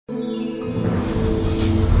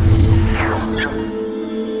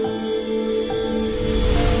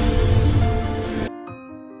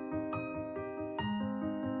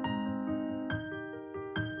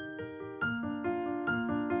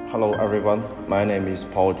Hello everyone, my name is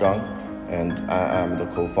Paul Zhang and I am the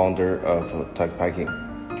co-founder of Tecpacking.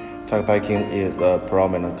 Tecpacking is a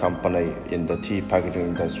prominent company in the tea packaging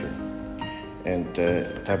industry. And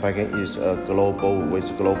Tecpacking is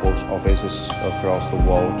with global offices across the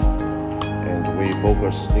world. And we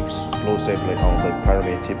focus exclusively on the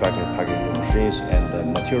pyramid tea packaging machines and the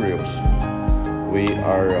materials. We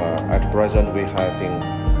are, at present, we having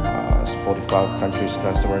 45 countries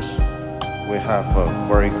customers. We have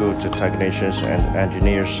very good technicians and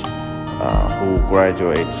engineers who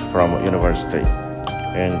graduate from university,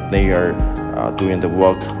 and they are doing the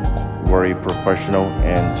work very professional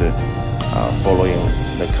and following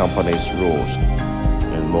the company's rules.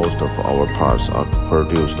 And most of our parts are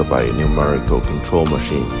produced by a numerical control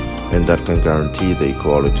machine, and that can guarantee the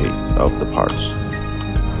quality of the parts.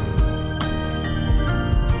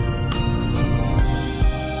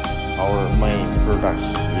 Our main products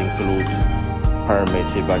include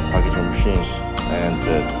pyramid tea bag packaging machines and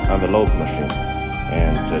envelope machine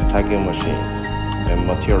and tagging machine and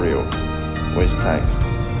material waste tag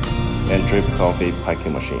and drip coffee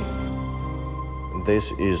packing machine.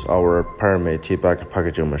 This is our pyramid tea bag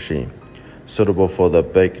packaging machine, suitable for the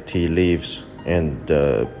big tea leaves and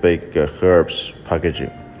big herbs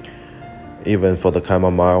packaging. Even for the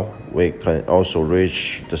chamomile, we can also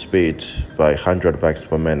reach the speed by 100 bags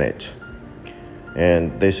per minute.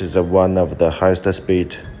 And this is one of the highest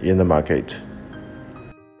speed in the market.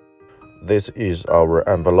 This is our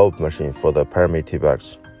envelope machine for the pyramid tea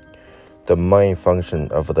bags. The main function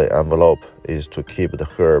of the envelope is to keep the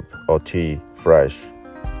herb or tea fresh,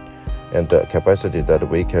 and the capacity that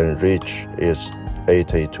we can reach is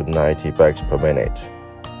 80 to 90 bags per minute.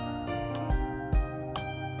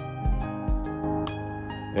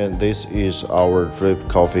 And this is our drip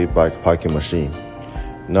coffee bag packing machine.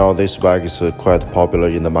 Now this bag is quite popular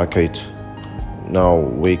in the market. Now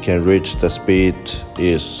we can reach the speed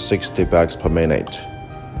is 60 bags per minute.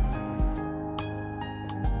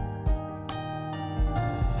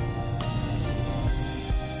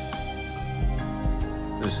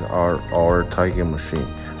 This is our tagging machine.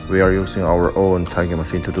 We are using our own tagging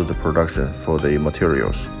machine to do the production for the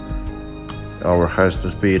materials. Our highest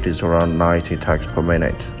speed is around 90 tags per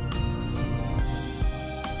minute.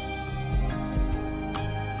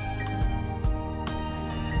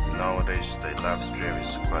 Nowadays, the live stream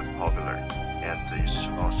is quite popular, and it's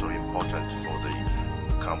also important for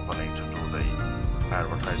the company to do the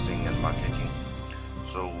advertising and marketing.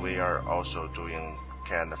 So we are also doing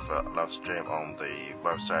kind of a live stream on the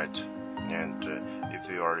website, and if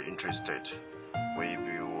you are interested, we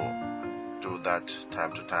will do that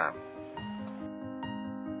time to time.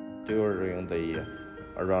 During the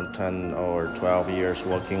around 10 or 12 years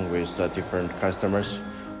working with different customers,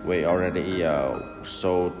 we already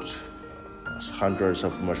sold hundreds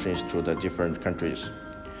of machines to the different countries,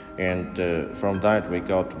 and from that we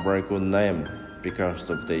got very good name because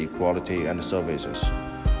of the quality and services.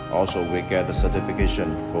 Also, we get a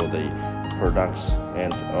certification for the products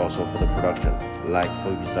and also for the production, like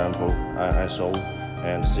for example ISO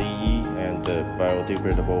and CE and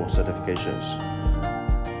biodegradable certifications.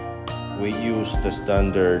 We use the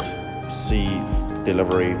standard C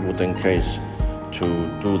delivery wooden case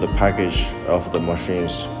to do the package of the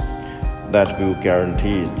machines that will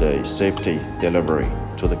guarantee the safety delivery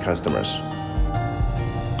to the customers.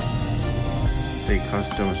 The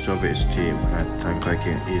customer service team at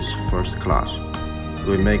Tecpacking is first class.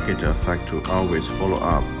 We make it a fact to always follow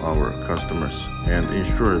up our customers and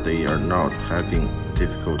ensure they are not having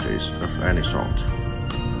difficulties of any sort.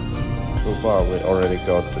 So far, we already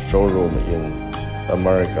got the showroom in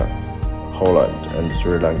America, Holland, and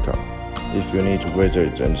Sri Lanka. If you need to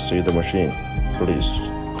visit and see the machine, please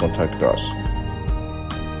contact us.